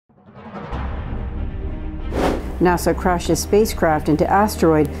NASA crashes spacecraft into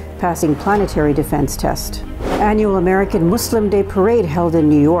asteroid, passing planetary defense test. Annual American Muslim Day parade held in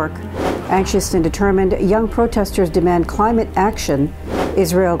New York. Anxious and determined, young protesters demand climate action.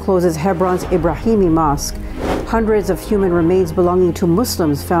 Israel closes Hebron's Ibrahimi Mosque. Hundreds of human remains belonging to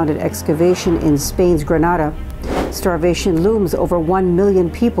Muslims found at excavation in Spain's Granada. Starvation looms, over 1 million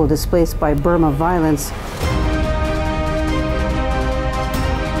people displaced by Burma violence.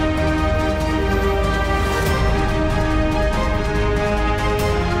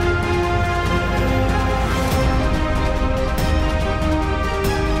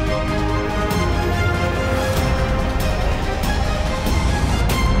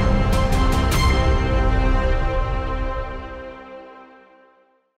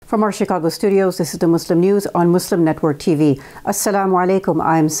 From our Chicago studios, this is the Muslim News on Muslim Network TV. Assalamu alaikum,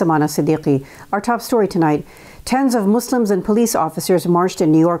 I'm Samana Siddiqui. Our top story tonight: tens of Muslims and police officers marched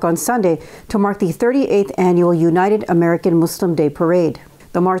in New York on Sunday to mark the 38th annual United American Muslim Day Parade.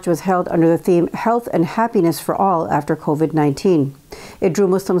 The march was held under the theme Health and Happiness for All after COVID-19. It drew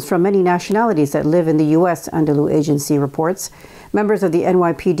Muslims from many nationalities that live in the U.S., Andalu agency reports. Members of the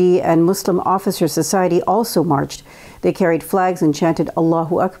NYPD and Muslim Officers Society also marched. They carried flags and chanted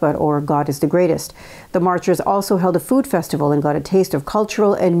Allahu Akbar, or God is the greatest. The marchers also held a food festival and got a taste of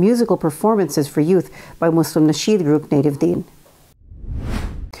cultural and musical performances for youth by Muslim nasheed group Native Deen.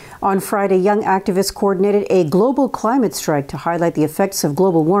 On Friday, young activists coordinated a global climate strike to highlight the effects of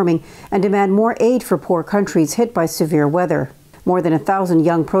global warming and demand more aid for poor countries hit by severe weather. More than 1,000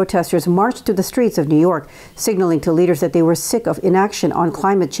 young protesters marched through the streets of New York, signaling to leaders that they were sick of inaction on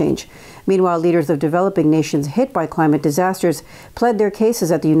climate change. Meanwhile, leaders of developing nations hit by climate disasters pled their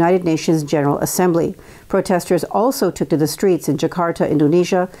cases at the United Nations General Assembly. Protesters also took to the streets in Jakarta,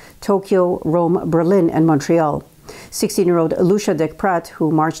 Indonesia, Tokyo, Rome, Berlin, and Montreal. 16-year-old Lucia Dek-Pratt,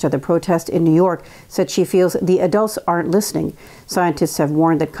 who marched at the protest in New York, said she feels the adults aren't listening. Scientists have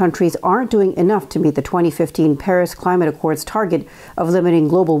warned that countries aren't doing enough to meet the 2015 Paris Climate Accord's target of limiting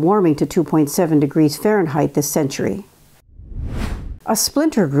global warming to 2.7 degrees Fahrenheit this century. A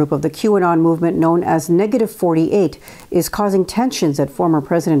splinter group of the QAnon movement known as -48 is causing tensions at former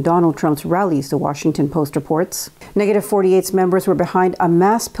President Donald Trump's rallies, the Washington Post reports. -48's members were behind a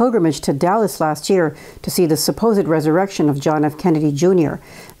mass pilgrimage to Dallas last year to see the supposed resurrection of John F. Kennedy Jr.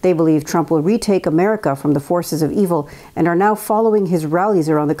 They believe Trump will retake America from the forces of evil and are now following his rallies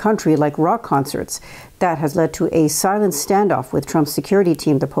around the country like rock concerts. That has led to a silent standoff with Trump's security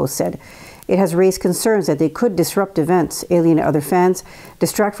team, the Post said. It has raised concerns that they could disrupt events, alienate other fans,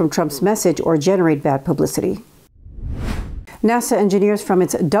 distract from Trump's message, or generate bad publicity. NASA engineers from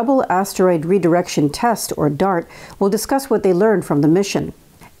its Double Asteroid Redirection Test, or DART, will discuss what they learned from the mission.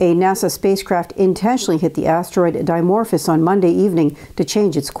 A NASA spacecraft intentionally hit the asteroid Dimorphos on Monday evening to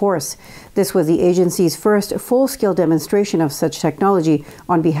change its course. This was the agency's first full-scale demonstration of such technology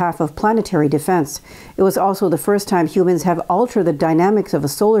on behalf of planetary defense. It was also the first time humans have altered the dynamics of a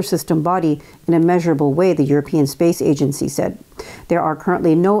solar system body in a measurable way, the European Space Agency said. There are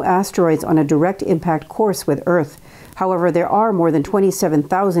currently no asteroids on a direct impact course with Earth. However, there are more than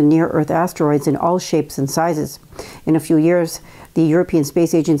 27,000 near-Earth asteroids in all shapes and sizes. In a few years, the European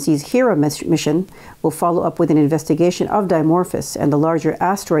Space Agency's Hera mission will follow up with an investigation of Dimorphos and the larger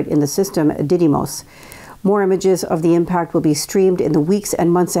asteroid in the system, Didymos. More images of the impact will be streamed in the weeks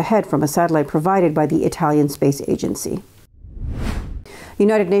and months ahead from a satellite provided by the Italian Space Agency.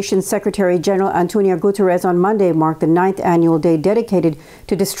 United Nations Secretary General Antonio Guterres on Monday marked the 9th annual day dedicated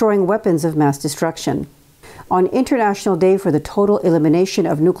to destroying weapons of mass destruction. On International Day for the Total Elimination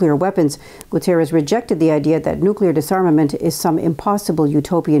of Nuclear Weapons, Guterres rejected the idea that nuclear disarmament is some impossible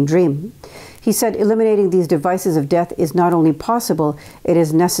utopian dream. He said eliminating these devices of death is not only possible, it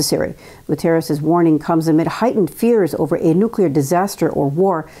is necessary. Guterres' warning comes amid heightened fears over a nuclear disaster or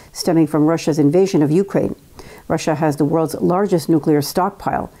war stemming from Russia's invasion of Ukraine. Russia has the world's largest nuclear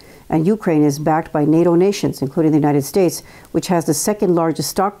stockpile, and Ukraine is backed by NATO nations, including the United States, which has the second largest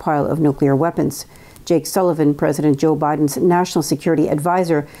stockpile of nuclear weapons. Jake Sullivan, President Joe Biden's national security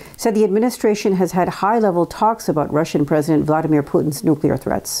advisor, said the administration has had high-level talks about Russian President Vladimir Putin's nuclear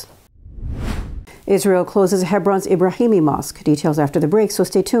threats. Israel closes Hebron's Ibrahimi Mosque. Details after the break, so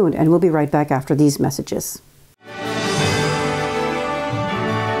stay tuned, and we'll be right back after these messages.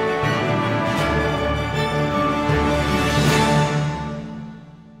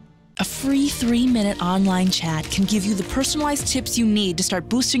 A free 3-minute online chat can give you the personalized tips you need to start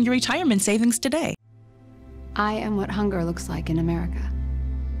boosting your retirement savings today. I am what hunger looks like in America.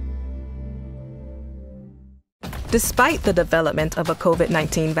 Despite the development of a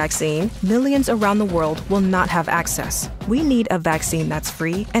COVID-19 vaccine, millions around the world will not have access. We need a vaccine that's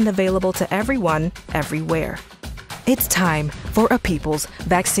free and available to everyone, everywhere. It's time for a people's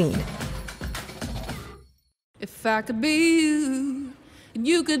vaccine. If I could be you, and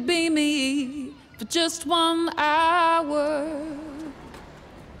you could be me for just 1 hour.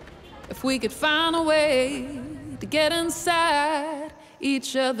 If we could find a way to get inside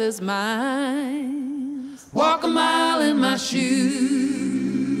each other's minds. Walk a mile in my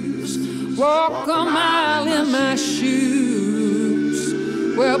shoes. Walk a mile in my shoes.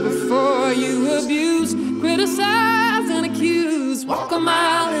 Well, before you abuse, criticize and accuse. Walk a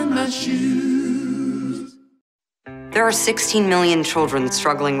mile in my shoes. There are 16 million children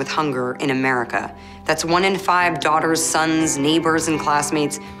struggling with hunger in America. That's 1 in 5 daughters, sons, neighbors, and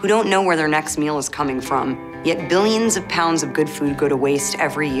classmates who don't know where their next meal is coming from. Yet billions of pounds of good food go to waste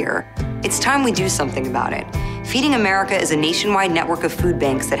every year. It's time we do something about it. Feeding America is a nationwide network of food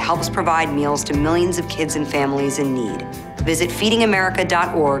banks that helps provide meals to millions of kids and families in need. Visit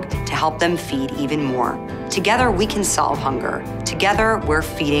feedingamerica.org to help them feed even more. Together, we can solve hunger. Together, we're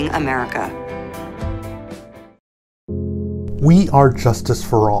feeding America. We are Justice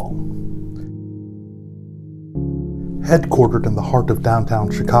for All. Headquartered in the heart of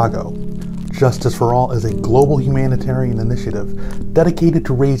downtown Chicago, Justice for All is a global humanitarian initiative dedicated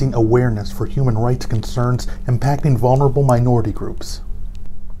to raising awareness for human rights concerns impacting vulnerable minority groups.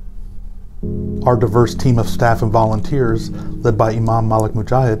 Our diverse team of staff and volunteers, led by Imam Malik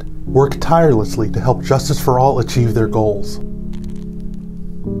Mujahid, work tirelessly to help Justice for All achieve their goals.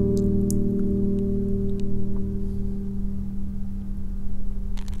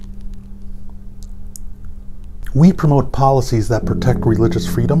 We promote policies that protect religious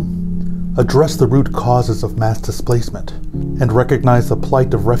freedom, address the root causes of mass displacement, and recognize the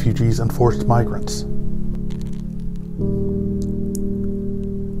plight of refugees and forced migrants.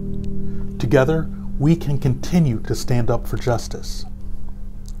 Together, we can continue to stand up for justice.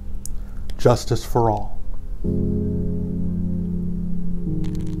 Justice for all.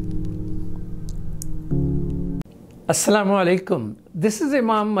 Assalamu alaikum. This is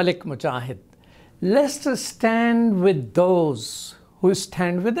Imam Malik Mujahid. Let's stand with those who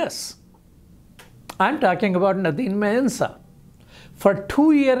stand with us. I'm talking about Nadine Maenza. For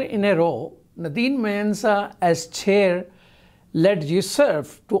 2 years in a row, Nadine Maenza, as chair, led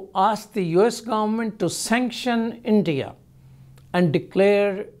USCIRF to ask the US government to sanction India and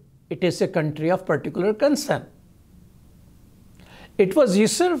declare it is a country of particular concern. It was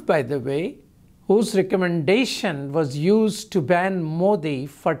USCIRF, by the way, whose recommendation was used to ban Modi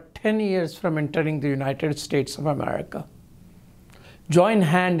for 10 years from entering the United States of America. Join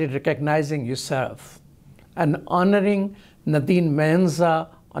hand in recognizing USCIRF and honoring Nadine Maenza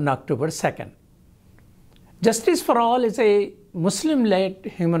on October 2nd. Justice for All is a Muslim-led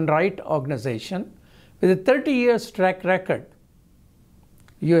human rights organization with a 30 years track record.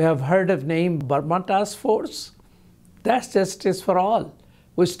 You have heard of name Burma Task Force? That's Justice for All.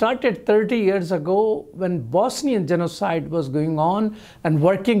 We started 30 years ago when Bosnian genocide was going on, and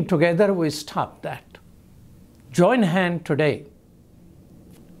working together we stopped that. Join hand today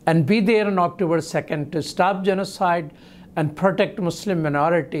and be there on October 2nd to stop genocide and protect Muslim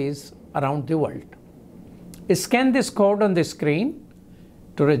minorities around the world. Scan this code on the screen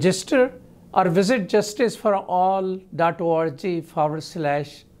to register or visit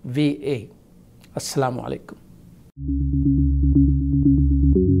justiceforall.org/VA. Assalamu alaikum.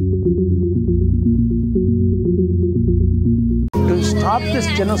 To stop this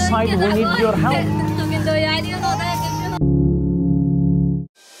genocide, we need your help.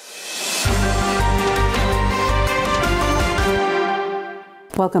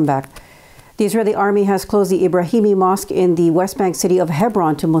 Welcome back. The Israeli army has closed the Ibrahimi Mosque in the West Bank city of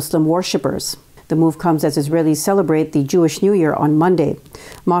Hebron to Muslim worshippers. The move comes as Israelis celebrate the Jewish New Year on Monday.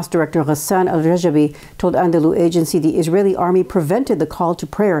 Mosque director Ghassan al-Rajabi told Andalu agency the Israeli army prevented the call to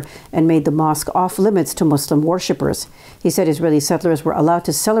prayer and made the mosque off limits to Muslim worshippers. He said Israeli settlers were allowed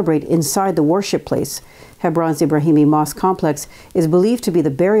to celebrate inside the worship place. Hebron's Ibrahimi Mosque complex is believed to be the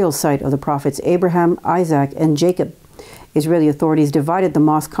burial site of the prophets Abraham, Isaac, and Jacob. Israeli authorities divided the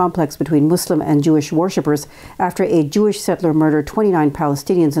mosque complex between Muslim and Jewish worshippers after a Jewish settler murdered 29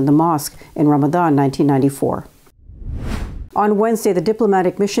 Palestinians in the mosque in Ramadan 1994. On Wednesday, the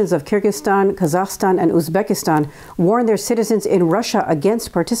diplomatic missions of Kyrgyzstan, Kazakhstan, and Uzbekistan warned their citizens in Russia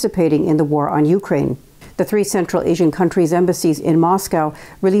against participating in the war on Ukraine. The 3 Central Asian countries' embassies in Moscow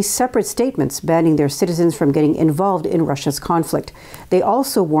released separate statements banning their citizens from getting involved in Russia's conflict. They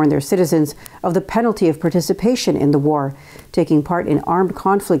also warned their citizens of the penalty of participation in the war. Taking part in armed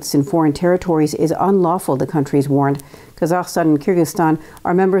conflicts in foreign territories is unlawful, the countries warned. Kazakhstan and Kyrgyzstan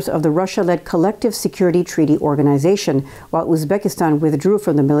are members of the Russia-led Collective Security Treaty Organization, while Uzbekistan withdrew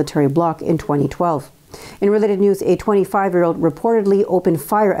from the military bloc in 2012. In related news, a 25-year-old reportedly opened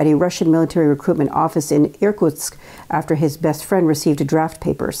fire at a Russian military recruitment office in Irkutsk after his best friend received draft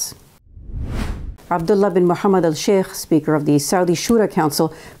papers. Abdullah bin Mohammed al-Sheikh, Speaker of the Saudi Shura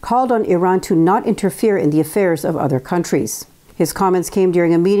Council, called on Iran to not interfere in the affairs of other countries. His comments came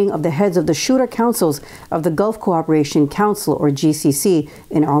during a meeting of the heads of the Shura Councils of the Gulf Cooperation Council, or GCC,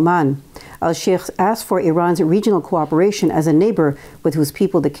 in Oman. Al-Sheikh asked for Iran's regional cooperation as a neighbor with whose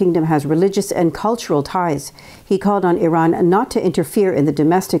people the kingdom has religious and cultural ties. He called on Iran not to interfere in the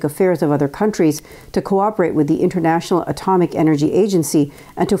domestic affairs of other countries, to cooperate with the International Atomic Energy Agency,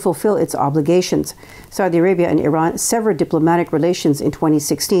 and to fulfill its obligations. Saudi Arabia and Iran severed diplomatic relations in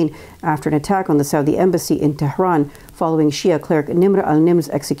 2016 after an attack on the Saudi embassy in Tehran following Shia cleric Nimr al-Nimr's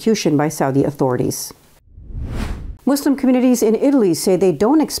execution by Saudi authorities. Muslim communities in Italy say they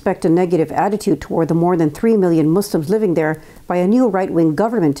don't expect a negative attitude toward the more than 3 million Muslims living there by a new right-wing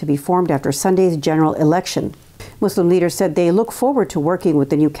government to be formed after Sunday's general election. Muslim leaders said they look forward to working with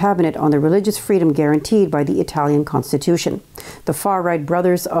the new cabinet on the religious freedom guaranteed by the Italian constitution. The far-right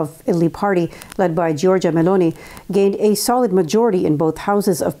Brothers of Italy party, led by Giorgia Meloni, gained a solid majority in both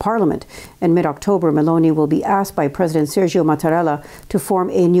houses of parliament. In mid-October, Meloni will be asked by President Sergio Mattarella to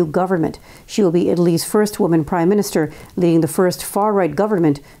form a new government. She will be Italy's first woman prime minister, leading the first far-right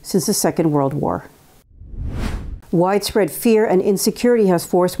government since the Second World War. Widespread fear and insecurity has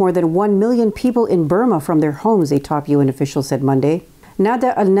forced more than 1 million people in Burma from their homes, a top UN official said Monday.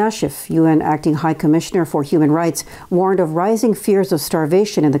 Nada al-Nashif, UN Acting High Commissioner for Human Rights, warned of rising fears of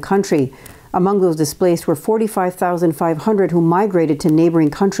starvation in the country. Among those displaced were 45,500 who migrated to neighboring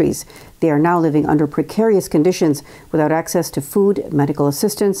countries. They are now living under precarious conditions without access to food, medical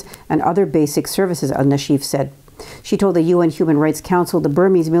assistance, and other basic services, al-Nashif said. She told the UN Human Rights Council the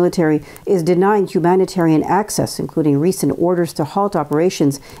Burmese military is denying humanitarian access, including recent orders to halt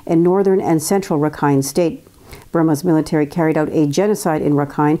operations in northern and central Rakhine state. Burma's military carried out a genocide in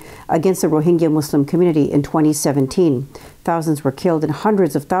Rakhine against the Rohingya Muslim community in 2017. Thousands were killed and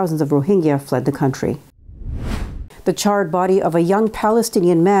hundreds of thousands of Rohingya fled the country. The charred body of a young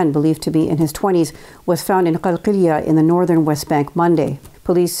Palestinian man believed to be in his 20s was found in Qalqiliya in the northern West Bank Monday.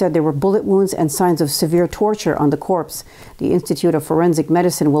 Police said there were bullet wounds and signs of severe torture on the corpse. The Institute of Forensic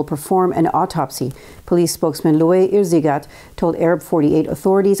Medicine will perform an autopsy. Police spokesman Louay Irzigat told Arab 48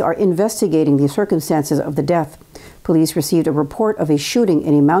 authorities are investigating the circumstances of the death. Police received a report of a shooting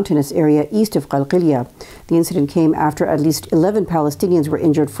in a mountainous area east of Qalqiliya. The incident came after at least 11 Palestinians were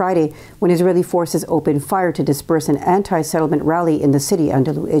injured Friday when Israeli forces opened fire to disperse an anti-settlement rally in the city,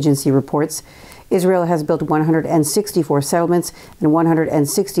 Anadolu agency reports. Israel has built 164 settlements and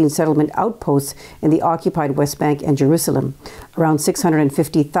 116 settlement outposts in the occupied West Bank and Jerusalem. Around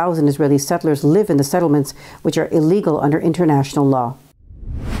 650,000 Israeli settlers live in the settlements, which are illegal under international law.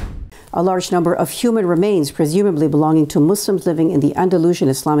 A large number of human remains, presumably belonging to Muslims living in the Andalusian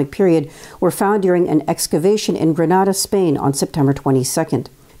Islamic period, were found during an excavation in Granada, Spain on September 22nd.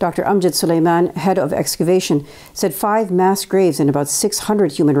 Dr. Amjad Suleiman, head of Excavation, said 5 mass graves and about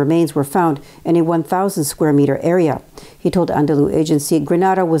 600 human remains were found in a 1,000 square meter area. He told Anadolu agency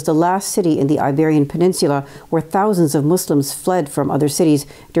Granada was the last city in the Iberian Peninsula where thousands of Muslims fled from other cities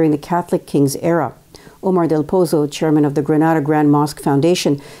during the Catholic king's era. Omar Del Pozo, chairman of the Granada Grand Mosque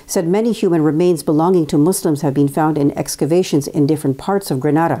Foundation, said many human remains belonging to Muslims have been found in excavations in different parts of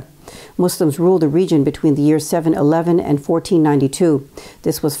Granada. Muslims ruled the region between the years 711 and 1492.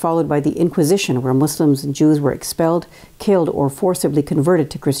 This was followed by the Inquisition, where Muslims and Jews were expelled, killed, or forcibly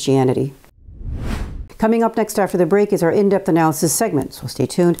converted to Christianity. Coming up next after the break is our in-depth analysis segment, so stay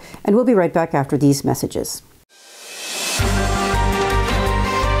tuned, and we'll be right back after these messages.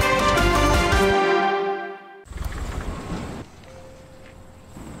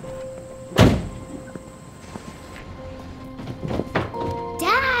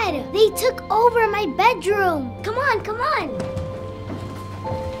 They took over my bedroom. Come on, come on.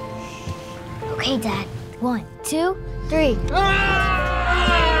 Okay, Dad. 1, 2, 3. Dad!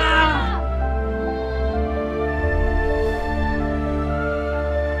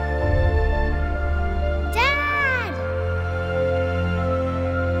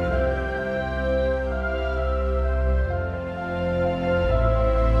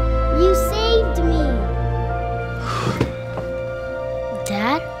 You saved me.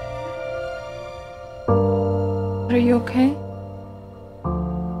 Dad? Are you okay?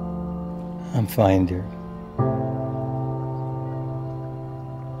 I'm fine, dear.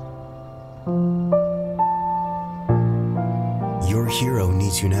 Your hero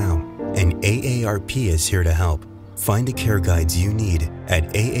needs you now, and AARP is here to help. Find the care guides you need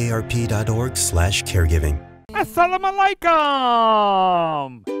at aarp.org/caregiving. Assalamu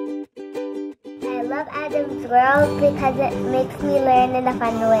alaikum! I love Adam's world because it makes me learn in a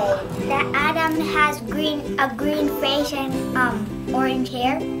fun way. That Adam has a green face and orange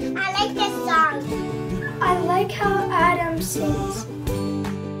hair. I like this song. I like how Adam sings.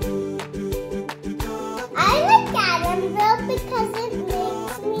 I like Adam's world because it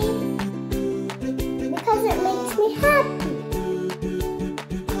makes me happy.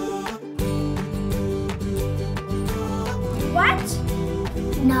 What?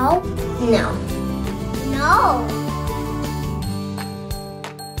 No. No. No.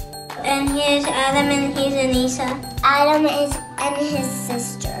 And here's Adam and here's Anissa. Adam is and his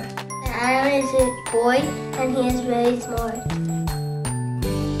sister. Adam is a boy and he is very smart.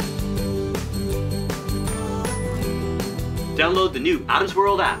 Download the new Adam's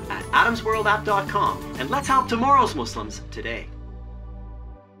World app at adamsworldapp.com and let's help tomorrow's Muslims today.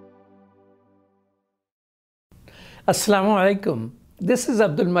 Assalamu alaikum. This is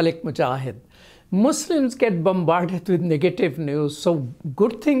Abdul Malik Mujahid. Muslims get bombarded with negative news, so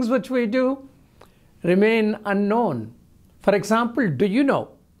good things which we do remain unknown. For example, do you know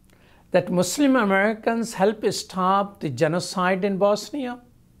that Muslim Americans helped stop the genocide in Bosnia?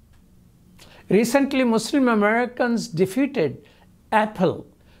 Recently, Muslim Americans defeated Apple,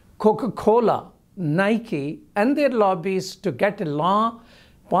 Coca-Cola, Nike, and their lobbies to get a law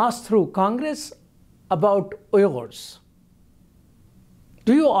passed through Congress about Uyghurs.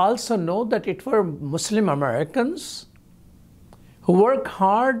 Do you also know that it were Muslim Americans who work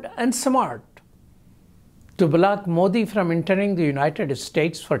hard and smart to block Modi from entering the United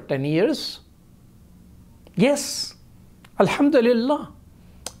States for 10 years? Yes, Alhamdulillah.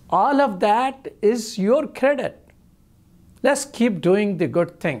 All of that is your credit. Let's keep doing the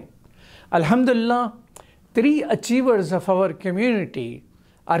good thing. Alhamdulillah, 3 achievers of our community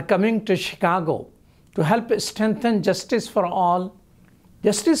are coming to Chicago to help strengthen Justice for All.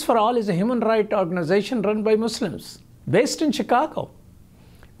 Justice for All is a human rights organization run by Muslims based in Chicago.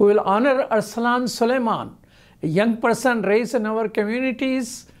 We will honor Arsalan Suleiman, a young person raised in our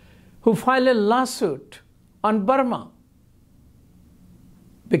communities who filed a lawsuit on Burma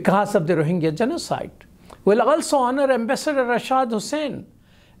because of the Rohingya genocide. We'll also honor Ambassador Rashad Hussain,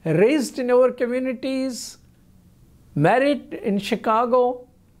 raised in our communities, married in Chicago,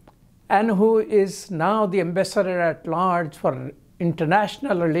 and who is now the ambassador at large for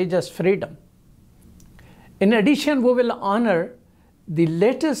international religious freedom. In addition, we will honor the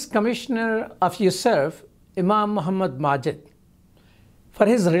latest commissioner of USERF, Imam Muhammad Majid, for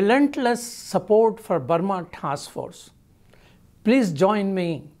his relentless support for Burma Task Force. Please join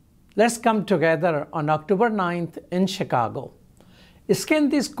me. Let's come together on October 9th in Chicago. Scan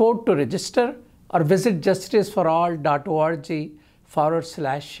this code to register or visit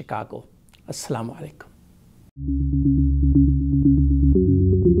justiceforall.org/Chicago. Assalamu alaikum.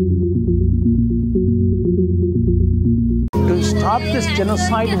 To stop this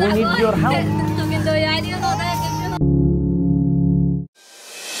genocide, we need your help.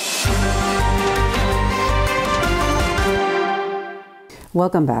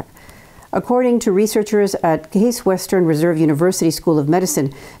 Welcome back. According to researchers at Case Western Reserve University School of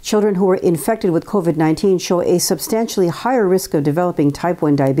Medicine, children who were infected with COVID-19 show a substantially higher risk of developing type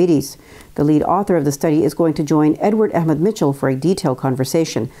 1 diabetes. The lead author of the study is going to join Edward Ahmed Mitchell for a detailed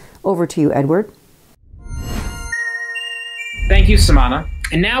conversation. Over to you, Edward. Thank you, Samana.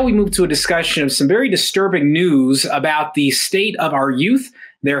 And now we move to a discussion of some very disturbing news about the state of our youth,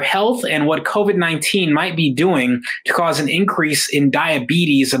 their health, and what COVID-19 might be doing to cause an increase in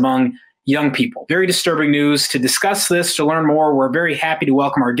diabetes among young people. Very disturbing news. To discuss this, to learn more, we're very happy to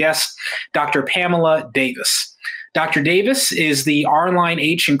welcome our guest, Dr. Pamela Davis. Dr. Davis is the Arline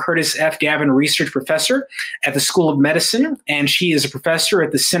H. and Curtis F. Gavin Research Professor at the School of Medicine, and she is a professor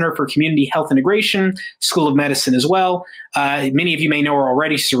at the Center for Community Health Integration, School of Medicine as well. Many of you may know her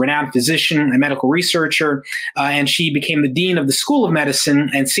already. She's a renowned physician and medical researcher, and she became the Dean of the School of Medicine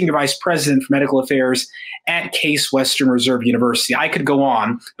and Senior Vice President for Medical Affairs at Case Western Reserve University. I could go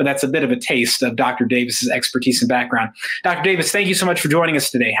on, but that's a bit of a taste of Dr. Davis's expertise and background. Dr. Davis, thank you so much for joining us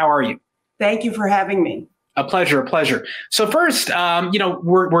today. How are you? Thank you for having me. A pleasure, a pleasure. So first,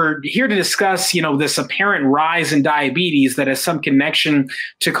 we're here to discuss, this apparent rise in diabetes that has some connection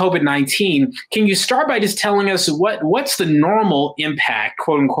to COVID-19. Can you start by just telling us what's the normal impact,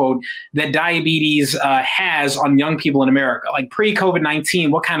 quote unquote, that diabetes has on young people in America? Like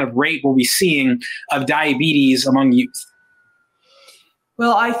pre-COVID-19, what kind of rate were we seeing of diabetes among youth?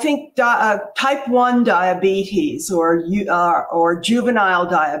 Well, I think type 1 diabetes or juvenile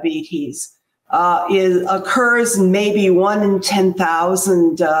diabetes occurs in maybe 1 in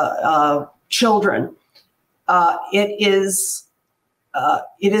 10,000 children. It is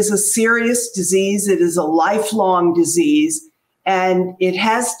a serious disease. It is a lifelong disease, and it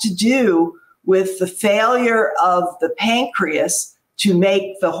has to do with the failure of the pancreas to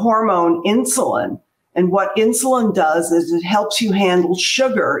make the hormone insulin. And what insulin does is it helps you handle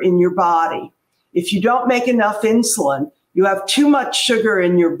sugar in your body. If you don't make enough insulin, you have too much sugar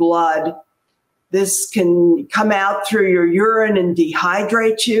in your blood. This can come out through your urine and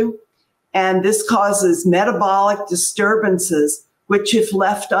dehydrate you. And this causes metabolic disturbances, which if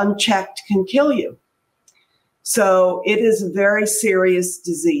left unchecked can kill you. So it is a very serious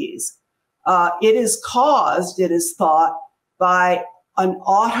disease. It is caused, it is thought, by an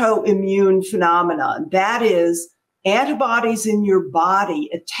autoimmune phenomenon. That is, antibodies in your body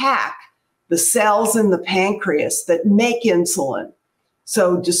attack the cells in the pancreas that make insulin.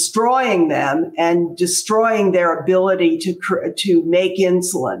 So destroying them and destroying their ability to make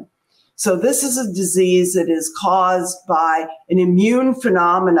insulin. So this is a disease that is caused by an immune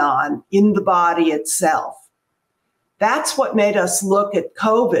phenomenon in the body itself. That's what made us look at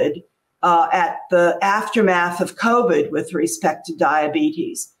COVID, at the aftermath of COVID with respect to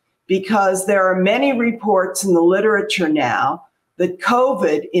diabetes, because there are many reports in the literature now that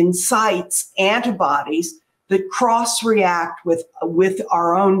COVID incites antibodies that cross-react with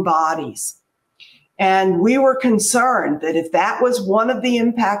our own bodies. And we were concerned that if that was one of the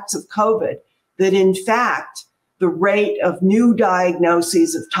impacts of COVID, that in fact, the rate of new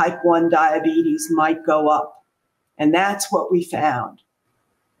diagnoses of type 1 diabetes might go up. And that's what we found.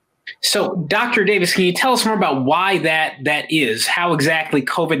 So, Dr. Davis, can you tell us more about why that is? How exactly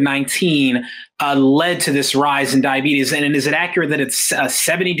COVID-19 led to this rise in diabetes? And is it accurate that it's a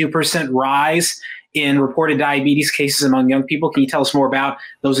 72% rise in reported diabetes cases among young people? Can you tell us more about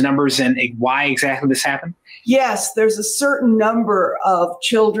those numbers and why exactly this happened? Yes, there's a certain number of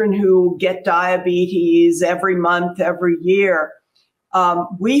children who get diabetes every month, every year.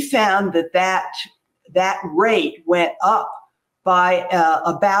 We found that rate went up by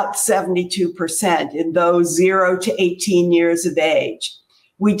about 72% in those 0 to 18 years of age.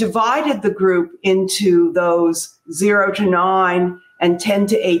 We divided the group into those 0 to 9 and 10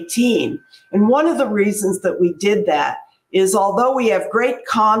 to 18. And one of the reasons that we did that is, although we have great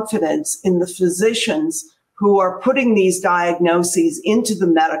confidence in the physicians who are putting these diagnoses into the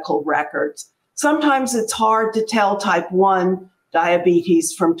medical records, sometimes it's hard to tell type 1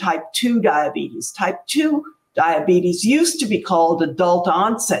 diabetes from type 2 diabetes. Type 2 diabetes used to be called adult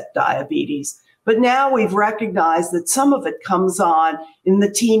onset diabetes, but now we've recognized that some of it comes on in the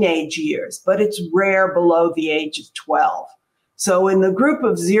teenage years, but it's rare below the age of 12. So in the group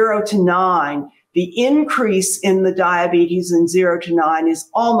of 0 to 9, the increase in the diabetes in 0 to 9 is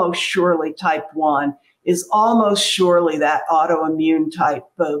almost surely type 1, is almost surely that autoimmune type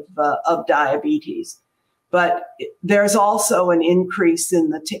of diabetes. But there's also an increase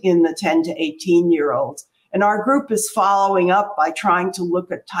in the 10 to 18-year-olds. And our group is following up by trying to look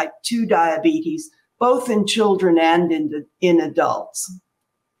at type 2 diabetes, both in children and in adults.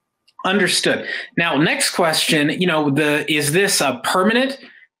 Understood. Now, next question, is this a permanent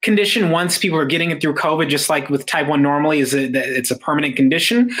condition once people are getting it through COVID, just like with type 1 normally? Is it that it's a permanent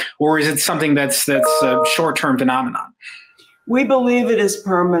condition, or is it something that's a short-term phenomenon? We believe it is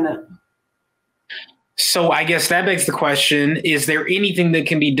permanent. So I guess that begs the question, is there anything that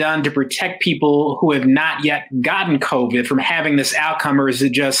can be done to protect people who have not yet gotten COVID from having this outcome, or is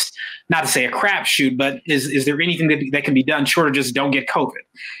it just, not to say a crapshoot, but is there anything that can be done short of just don't get COVID?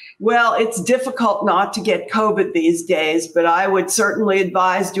 Well, it's difficult not to get COVID these days, but I would certainly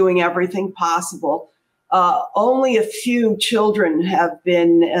advise doing everything possible. Only a few children have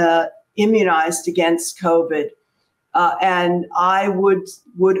been immunized against COVID, and I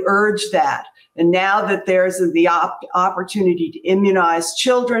would urge that. And now that there's the opportunity to immunize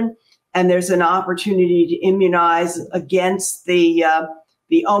children, and there's an opportunity to immunize against the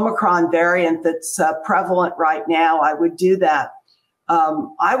Omicron variant that's prevalent right now, I would do that.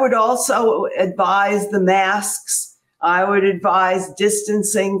 I would also advise the masks. I would advise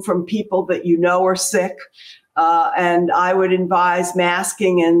distancing from people that you know are sick. And I would advise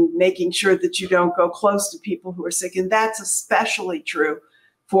masking and making sure that you don't go close to people who are sick. And that's especially true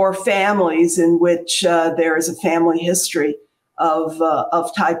for families in which there is a family history of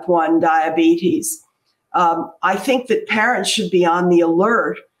type 1 diabetes. I think that parents should be on the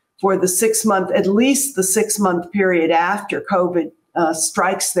alert for the 6 month, at least the 6 month period after COVID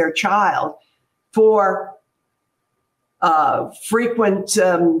strikes their child, for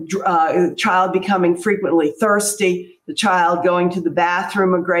child becoming frequently thirsty, the child going to the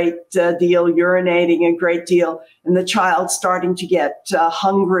bathroom a great deal, urinating a great deal, and the child starting to get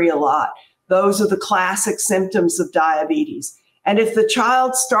hungry a lot. Those are the classic symptoms of diabetes. And if the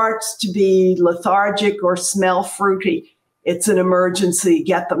child starts to be lethargic or smell fruity, it's an emergency.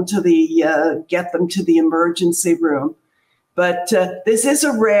 Get them to the emergency room. But this is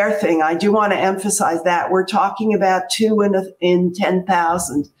a rare thing. I do want to emphasize that. We're talking about 2 in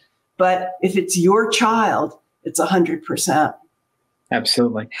 10,000. But if it's your child, it's 100%.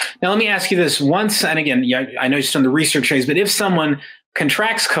 Absolutely. Now, let me ask you this once, and again, I know you've done the research phase, but if someone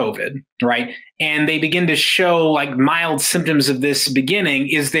contracts COVID, right, and they begin to show like mild symptoms of this beginning,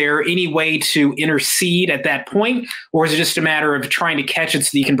 is there any way to intercede at that point? Or is it just a matter of trying to catch it so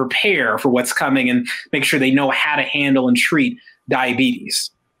that you can prepare for what's coming and make sure they know how to handle and treat diabetes?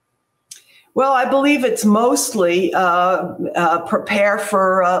 Well, I believe it's mostly prepare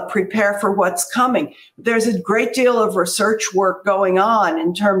for what's coming. There's a great deal of research work going on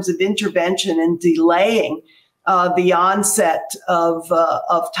in terms of intervention and delaying the onset of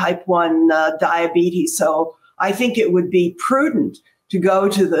type 1 diabetes. So I think it would be prudent to go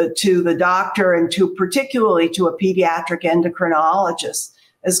to the doctor and particularly to a pediatric endocrinologist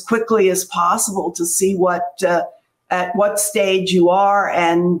as quickly as possible to see at what stage you are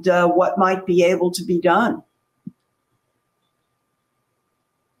and what might be able to be done.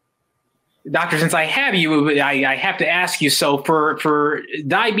 Doctor, since I have you, I have to ask you, so for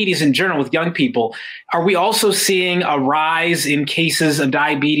diabetes in general with young people, are we also seeing a rise in cases of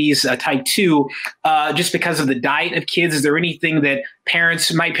diabetes type 2 just because of the diet of kids? Is there anything that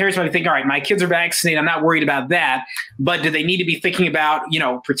parents might be thinking, all right, my kids are vaccinated, I'm not worried about that, but do they need to be thinking about,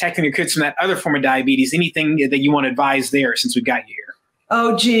 protecting their kids from that other form of diabetes? Anything that you want to advise there since we've got you here?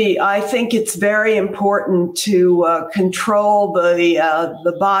 Oh, gee, I think it's very important to control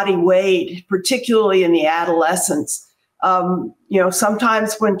the body weight, particularly in the adolescents.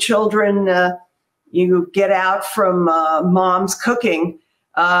 Sometimes when children, you get out from mom's cooking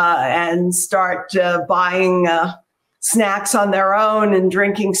and start buying snacks on their own and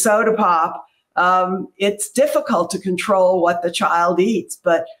drinking soda pop, it's difficult to control what the child eats,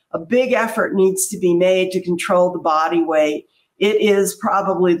 but a big effort needs to be made to control the body weight. It is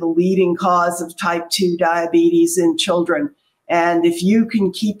probably the leading cause of type 2 diabetes in children. And if you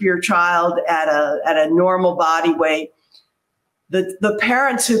can keep your child at a normal body weight, the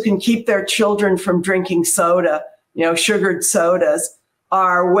parents who can keep their children from drinking soda, sugared sodas,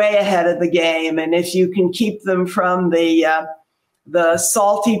 are way ahead of the game. And if you can keep them from the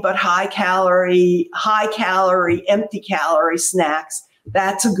salty but high calorie, empty calorie snacks,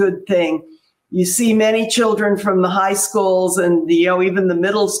 that's a good thing. You see many children from the high schools and even the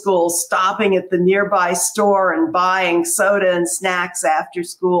middle schools stopping at the nearby store and buying soda and snacks after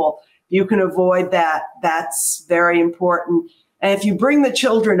school. You can avoid that. That's very important. And if you bring the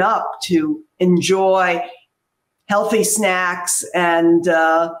children up to enjoy healthy snacks and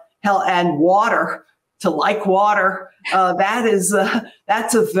water, to like water,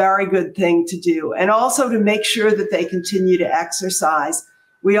 that's a very good thing to do. And also to make sure that they continue to exercise.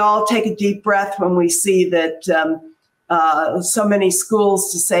 We all take a deep breath when we see that so many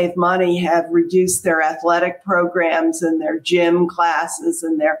schools, to save money, have reduced their athletic programs and their gym classes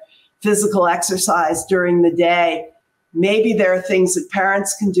and their physical exercise during the day. Maybe there are things that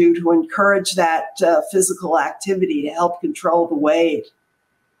parents can do to encourage that physical activity to help control the weight.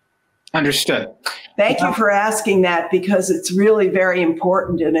 Understood. Thank you for asking that, because it's really very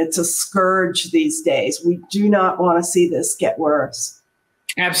important and it's a scourge these days. We do not want to see this get worse.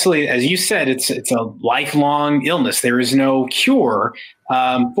 Absolutely. As you said, it's a lifelong illness. There is no cure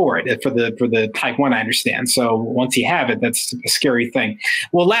for it, for the type 1, I understand. So once you have it, that's a scary thing.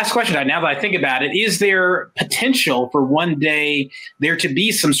 Well, last question, now that I think about it, is there potential for one day there to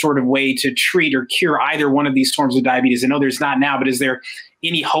be some sort of way to treat or cure either one of these forms of diabetes? I know there's not now, but is there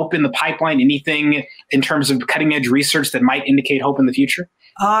any hope in the pipeline, anything in terms of cutting edge research that might indicate hope in the future?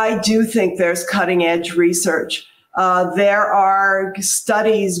 I do think there's cutting edge research. There are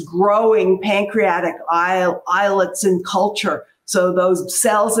studies growing pancreatic islets in culture. So those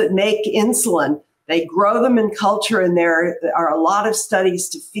cells that make insulin, they grow them in culture, and there are a lot of studies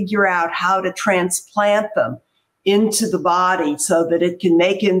to figure out how to transplant them into the body so that it can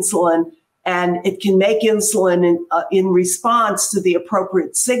make insulin, and it can make insulin in response to the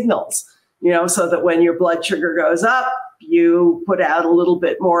appropriate signals, so that when your blood sugar goes up, you put out a little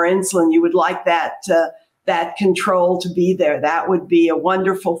bit more insulin. You would like that control to be there. That would be a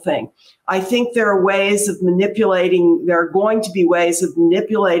wonderful thing. I think there are going to be ways of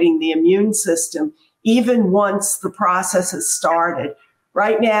manipulating the immune system even once the process has started.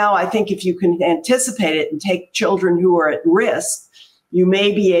 Right now, I think if you can anticipate it and take children who are at risk, you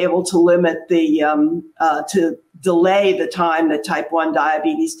may be able to limit to delay the time that type 1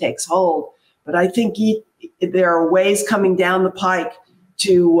 diabetes takes hold. But I think there are ways coming down the pike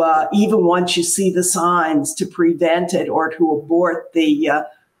to, even once you see the signs, to prevent it or to abort the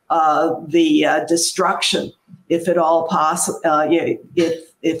destruction, if at all possible.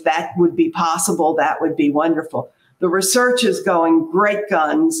 If that would be possible, that would be wonderful. The research is going great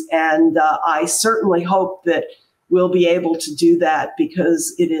guns, and I certainly hope that we'll be able to do that,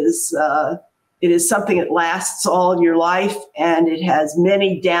 because it is something that lasts all your life, and it has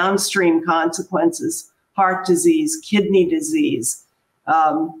many downstream consequences: heart disease, kidney disease,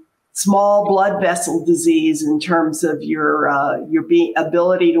 small blood vessel disease in terms of your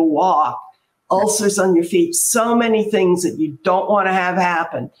ability to walk, ulcers on your feet, so many things that you don't want to have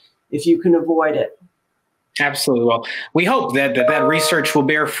happen if you can avoid it. Absolutely. Well, we hope that research will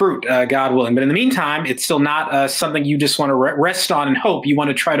bear fruit, God willing. But in the meantime, it's still not something you just want to rest on and hope. You want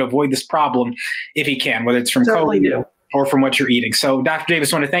to try to avoid this problem if you can, whether it's from COVID or from what you're eating. So, Dr.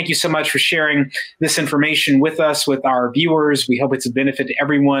 Davis, I want to thank you so much for sharing this information with us, with our viewers. We hope it's a benefit to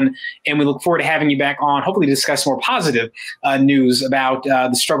everyone. And we look forward to having you back on, hopefully to discuss more positive news about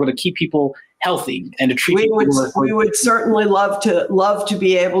the struggle to keep people healthy and to treat people. We would certainly love to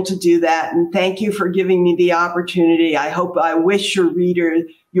be able to do that. And thank you for giving me the opportunity. I wish your readers,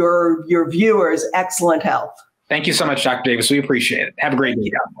 your viewers, excellent health. Thank you so much, Dr. Davis. We appreciate it. Have a great day.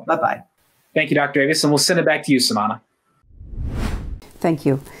 Bye-bye. Thank you, Dr. Davis. And we'll send it back to you, Samana. Thank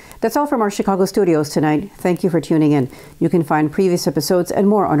you. That's all from our Chicago studios tonight. Thank you for tuning in. You can find previous episodes and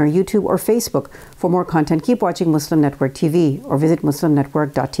more on our YouTube or Facebook. For more content, keep watching Muslim Network TV or visit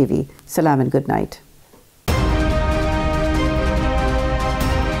muslimnetwork.tv. Salam and good night.